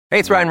Hey,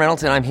 it's Ryan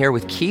Reynolds, and I'm here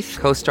with Keith,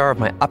 co-star of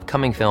my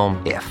upcoming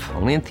film, If,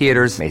 only in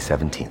theaters May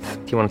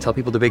 17th. Do you want to tell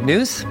people the big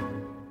news?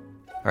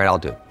 All right, I'll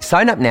do it.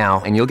 Sign up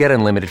now and you'll get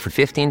unlimited for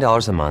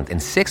 $15 a month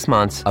and 6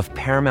 months of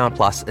Paramount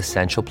Plus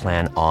Essential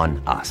Plan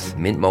on us.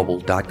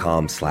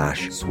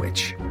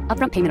 MintMobile.com/switch.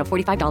 Upfront payment of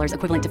 $45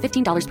 equivalent to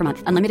 $15 per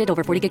month. Unlimited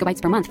over 40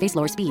 gigabytes per month. Face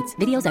lower speeds.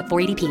 Videos at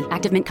 480p.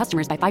 Active Mint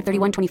customers by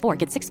 531.24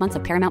 get 6 months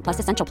of Paramount Plus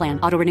Essential Plan.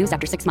 Auto renews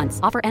after 6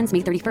 months. Offer ends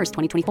May 31st,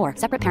 2024.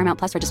 Separate Paramount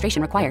Plus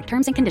registration required.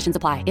 Terms and conditions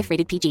apply if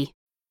rated PG.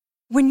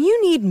 When you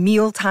need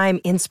mealtime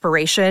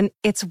inspiration,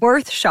 it's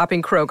worth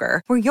shopping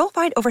Kroger, where you'll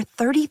find over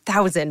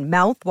 30,000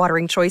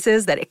 mouth-watering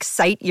choices that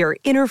excite your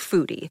inner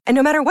foodie. And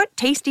no matter what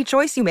tasty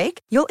choice you make,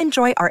 you'll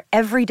enjoy our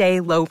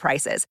everyday low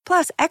prices,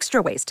 plus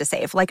extra ways to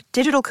save, like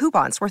digital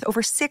coupons worth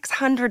over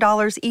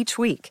 $600 each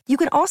week. You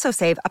can also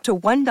save up to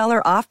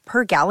 $1 off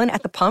per gallon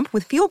at the pump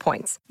with fuel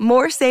points.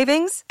 More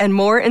savings and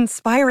more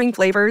inspiring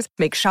flavors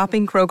make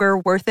shopping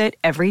Kroger worth it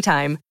every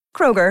time.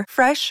 Kroger,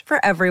 fresh for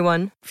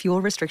everyone.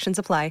 Fuel restrictions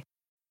apply.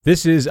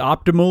 This is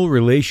Optimal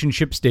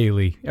Relationships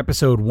Daily,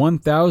 episode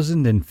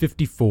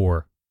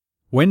 1054,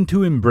 When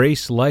to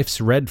Embrace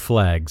Life's Red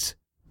Flags,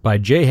 by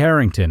Jay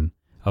Harrington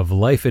of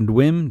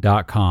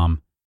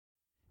lifeandwhim.com.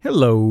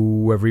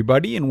 Hello,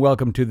 everybody, and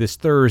welcome to this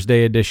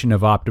Thursday edition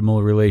of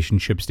Optimal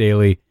Relationships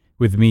Daily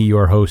with me,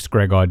 your host,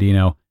 Greg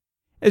Audino.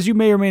 As you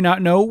may or may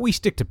not know, we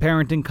stick to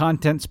parenting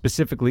content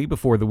specifically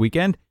before the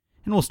weekend,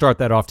 and we'll start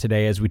that off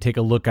today as we take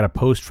a look at a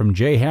post from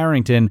Jay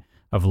Harrington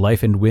of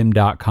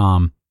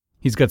lifeandwhim.com.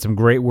 He's got some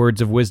great words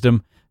of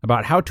wisdom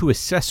about how to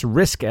assess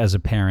risk as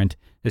a parent,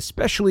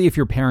 especially if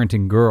you're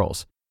parenting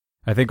girls.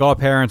 I think all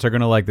parents are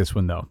going to like this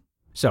one, though.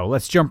 So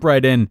let's jump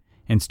right in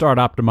and start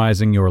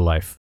optimizing your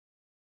life.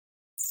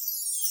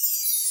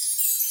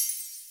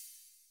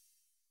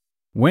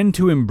 When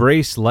to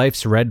Embrace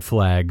Life's Red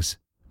Flags,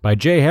 by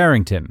Jay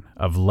Harrington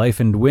of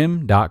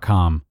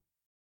lifeandwhim.com.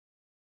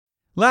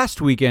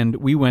 Last weekend,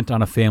 we went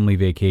on a family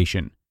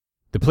vacation.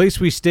 The place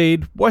we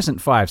stayed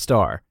wasn't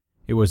 5-star.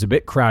 It was a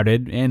bit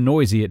crowded and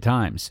noisy at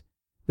times.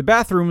 The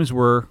bathrooms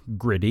were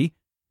gritty,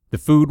 the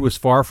food was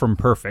far from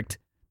perfect,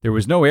 there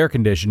was no air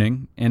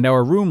conditioning, and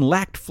our room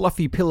lacked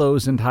fluffy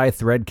pillows and high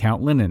thread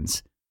count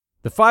linens.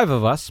 The 5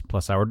 of us,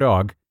 plus our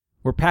dog,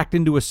 were packed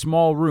into a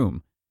small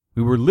room.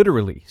 We were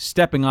literally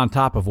stepping on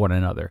top of one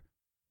another.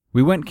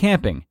 We went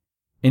camping,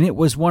 and it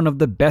was one of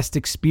the best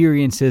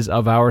experiences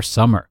of our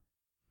summer.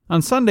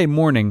 On Sunday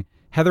morning,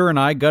 Heather and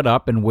I got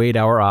up and weighed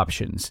our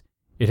options.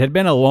 It had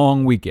been a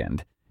long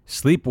weekend.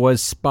 Sleep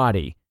was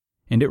spotty,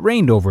 and it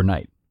rained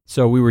overnight,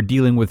 so we were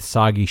dealing with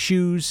soggy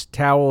shoes,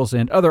 towels,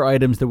 and other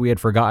items that we had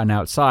forgotten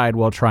outside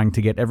while trying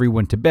to get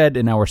everyone to bed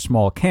in our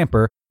small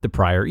camper the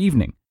prior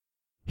evening.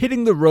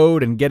 Hitting the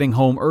road and getting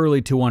home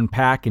early to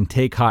unpack and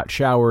take hot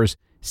showers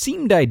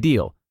seemed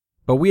ideal,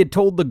 but we had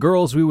told the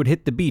girls we would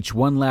hit the beach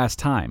one last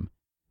time.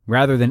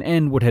 Rather than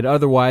end what had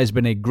otherwise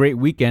been a great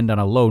weekend on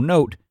a low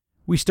note,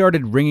 we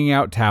started wringing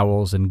out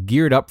towels and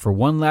geared up for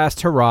one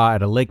last hurrah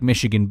at a Lake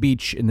Michigan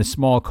beach in the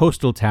small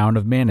coastal town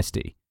of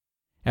Manistee.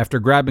 After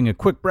grabbing a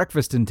quick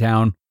breakfast in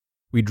town,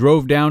 we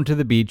drove down to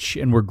the beach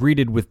and were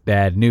greeted with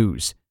bad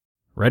news.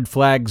 Red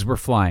flags were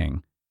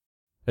flying.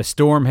 A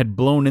storm had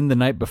blown in the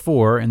night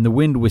before, and the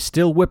wind was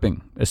still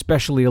whipping,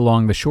 especially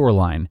along the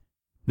shoreline.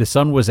 The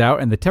sun was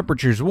out and the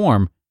temperatures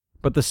warm,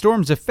 but the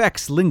storm's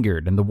effects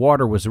lingered and the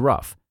water was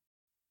rough.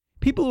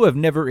 People who have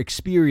never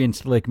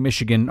experienced Lake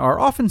Michigan are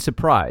often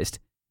surprised.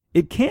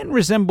 It can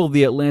resemble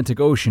the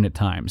Atlantic Ocean at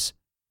times.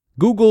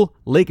 Google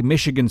Lake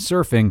Michigan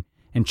surfing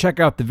and check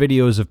out the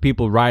videos of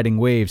people riding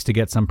waves to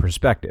get some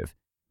perspective.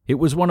 It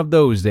was one of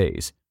those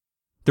days.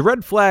 The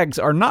red flags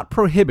are not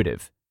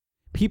prohibitive.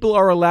 People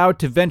are allowed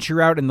to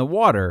venture out in the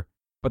water,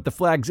 but the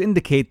flags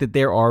indicate that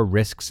there are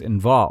risks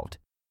involved.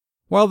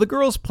 While the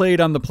girls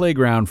played on the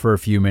playground for a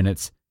few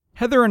minutes,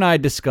 Heather and I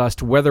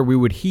discussed whether we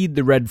would heed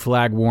the red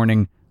flag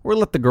warning or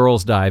let the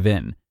girls dive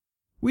in.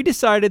 We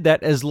decided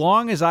that as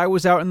long as I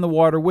was out in the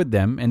water with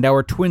them and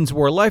our twins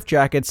wore life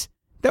jackets,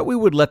 that we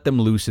would let them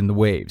loose in the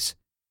waves.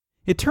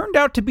 It turned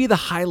out to be the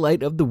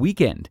highlight of the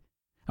weekend.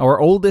 Our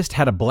oldest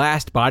had a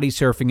blast body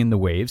surfing in the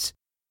waves,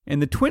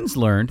 and the twins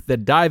learned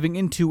that diving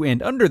into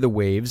and under the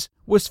waves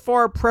was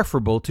far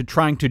preferable to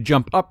trying to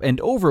jump up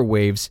and over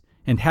waves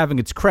and having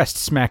its crest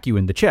smack you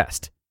in the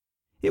chest.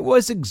 It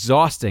was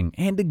exhausting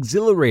and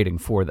exhilarating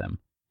for them.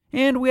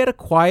 And we had a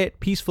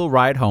quiet, peaceful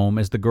ride home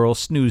as the girls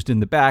snoozed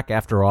in the back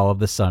after all of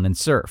the sun and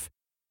surf.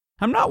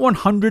 I'm not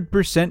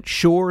 100%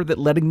 sure that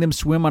letting them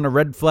swim on a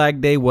red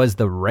flag day was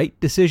the right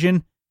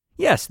decision.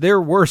 Yes,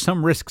 there were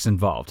some risks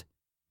involved.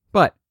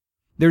 But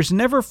there's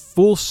never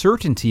full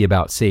certainty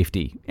about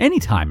safety,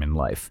 anytime in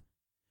life.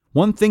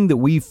 One thing that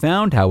we've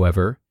found,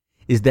 however,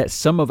 is that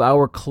some of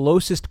our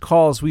closest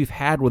calls we've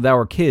had with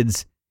our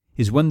kids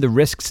is when the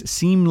risks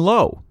seem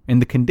low and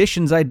the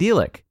conditions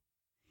idyllic.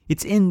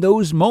 It's in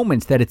those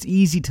moments that it's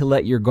easy to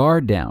let your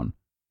guard down.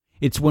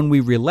 It's when we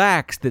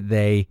relax that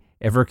they,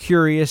 ever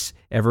curious,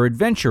 ever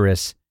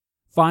adventurous,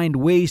 find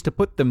ways to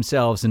put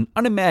themselves in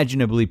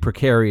unimaginably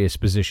precarious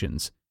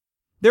positions.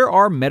 There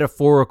are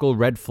metaphorical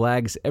red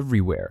flags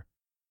everywhere.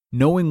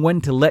 knowing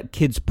when to let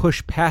kids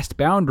push past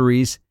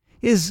boundaries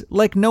is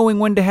like knowing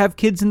when to have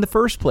kids in the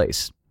first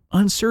place,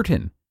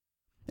 uncertain.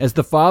 As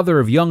the father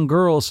of young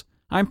girls,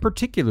 I'm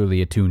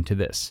particularly attuned to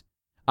this.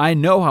 I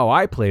know how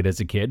I played as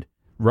a kid,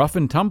 rough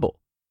and tumble,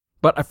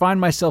 but I find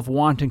myself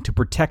wanting to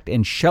protect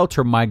and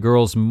shelter my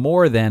girls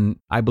more than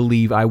I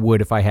believe I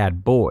would if I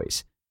had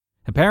boys.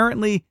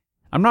 Apparently,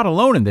 I'm not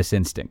alone in this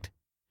instinct.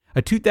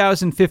 A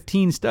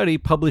 2015 study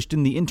published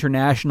in the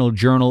International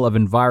Journal of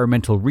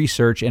Environmental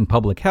Research and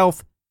Public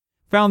Health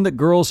found that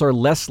girls are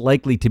less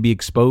likely to be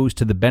exposed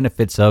to the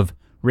benefits of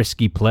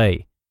risky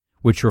play,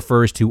 which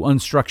refers to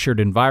unstructured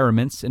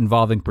environments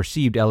involving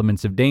perceived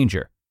elements of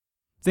danger.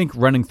 Think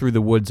running through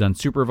the woods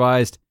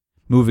unsupervised,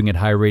 moving at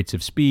high rates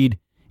of speed,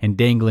 and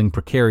dangling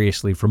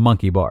precariously from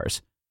monkey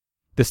bars.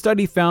 The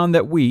study found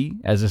that we,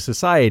 as a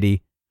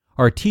society,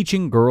 are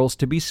teaching girls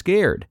to be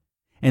scared,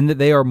 and that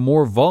they are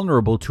more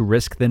vulnerable to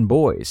risk than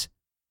boys.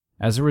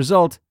 As a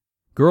result,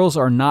 girls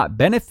are not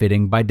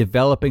benefiting by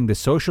developing the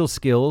social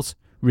skills,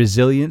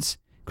 resilience,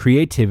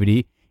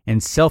 creativity,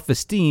 and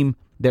self-esteem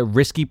that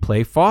risky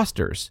play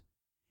fosters.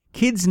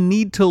 Kids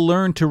need to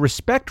learn to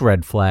respect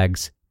red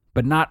flags,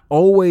 but not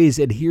always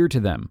adhere to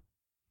them.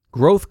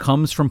 Growth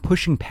comes from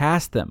pushing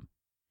past them.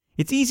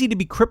 It's easy to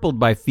be crippled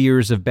by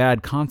fears of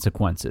bad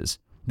consequences.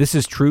 This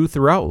is true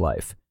throughout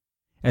life.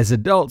 As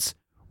adults,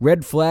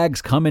 red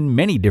flags come in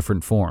many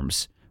different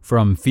forms,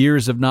 from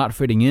fears of not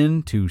fitting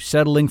in to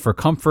settling for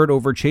comfort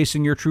over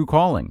chasing your true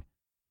calling.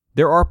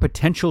 There are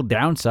potential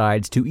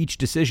downsides to each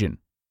decision.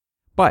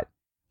 But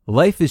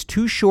life is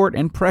too short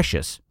and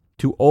precious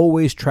to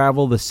always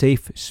travel the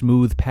safe,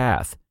 smooth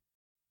path.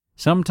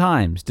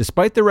 Sometimes,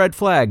 despite the red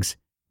flags,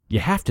 you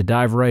have to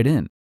dive right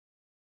in.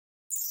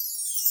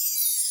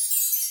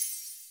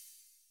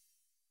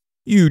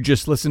 You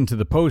just listened to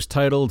the post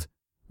titled,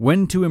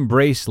 When to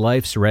Embrace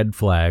Life's Red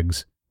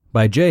Flags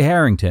by Jay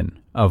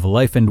Harrington of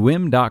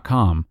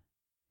lifeandwhim.com.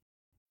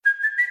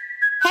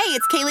 Hey,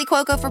 it's Kaylee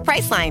Cuoco for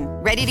Priceline.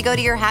 Ready to go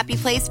to your happy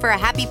place for a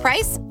happy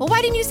price? Well,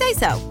 why didn't you say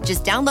so?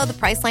 Just download the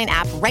Priceline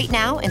app right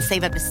now and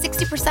save up to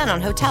 60%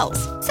 on hotels.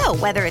 So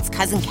whether it's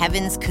Cousin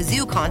Kevin's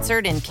Kazoo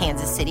Concert in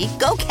Kansas City,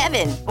 go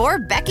Kevin, or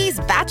Becky's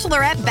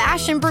Bachelorette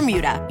Bash in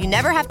Bermuda, you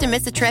never have to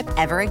miss a trip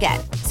ever again.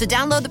 So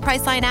download the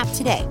Priceline app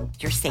today.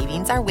 Your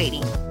savings are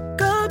waiting.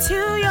 Go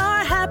to your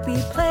happy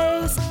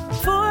place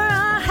for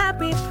a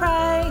happy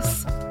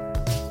price.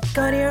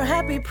 Go to your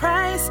happy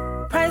price,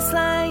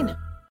 Priceline.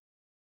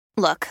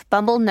 Look,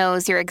 Bumble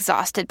knows you're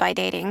exhausted by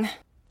dating.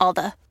 All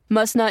the,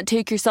 must not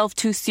take yourself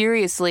too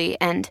seriously,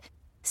 and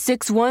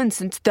 6'1"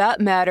 since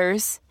that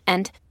matters,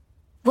 and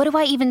what do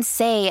I even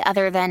say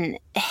other than,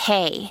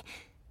 hey?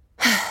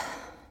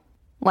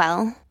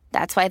 Well,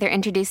 that's why they're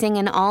introducing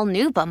an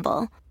all-new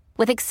Bumble,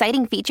 with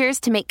exciting features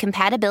to make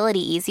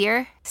compatibility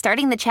easier,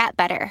 starting the chat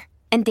better,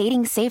 and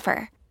dating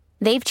safer.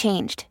 They've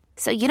changed,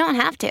 so you don't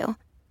have to.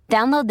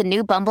 Download the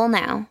new Bumble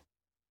now.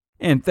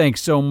 And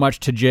thanks so much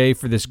to Jay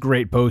for this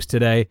great post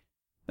today.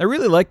 I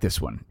really like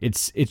this one.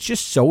 It's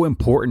just so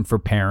important for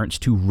parents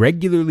to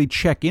regularly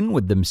check in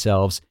with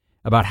themselves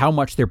about how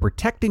much they're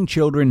protecting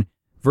children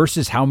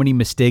versus how many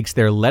mistakes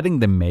they're letting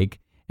them make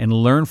and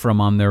learn from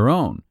on their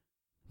own.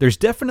 There's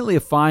definitely a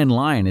fine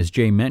line, as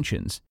Jay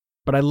mentions,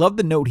 but I love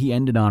the note he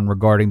ended on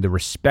regarding the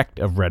respect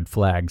of red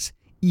flags,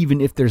 even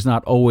if there's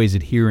not always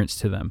adherence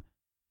to them.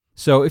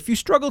 So if you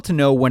struggle to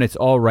know when it's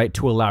all right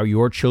to allow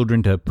your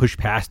children to push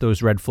past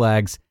those red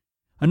flags,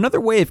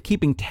 another way of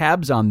keeping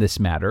tabs on this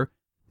matter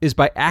is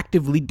by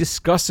actively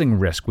discussing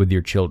risk with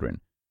your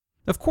children.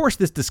 Of course,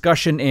 this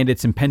discussion and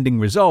its impending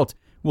result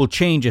will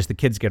change as the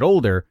kids get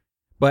older,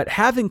 but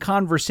having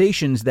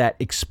conversations that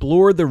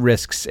explore the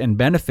risks and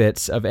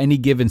benefits of any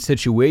given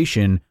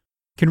situation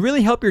can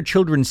really help your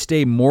children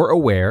stay more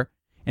aware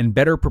and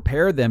better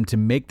prepare them to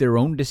make their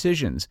own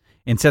decisions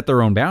and set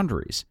their own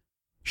boundaries.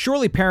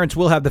 Surely parents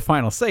will have the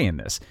final say in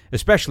this,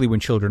 especially when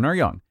children are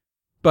young.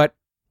 But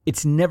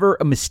it's never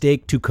a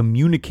mistake to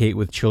communicate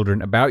with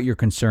children about your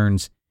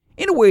concerns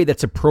in a way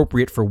that's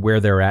appropriate for where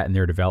they're at in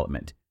their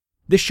development.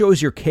 This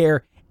shows your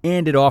care,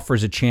 and it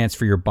offers a chance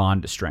for your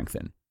bond to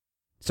strengthen.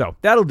 So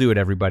that'll do it,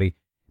 everybody.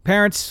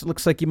 Parents,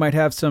 looks like you might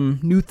have some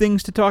new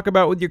things to talk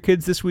about with your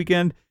kids this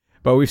weekend,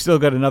 but we've still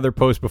got another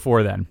post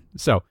before then.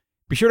 So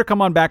be sure to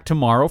come on back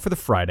tomorrow for the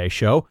Friday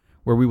show,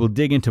 where we will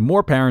dig into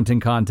more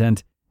parenting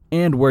content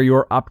and where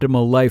your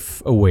optimal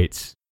life awaits.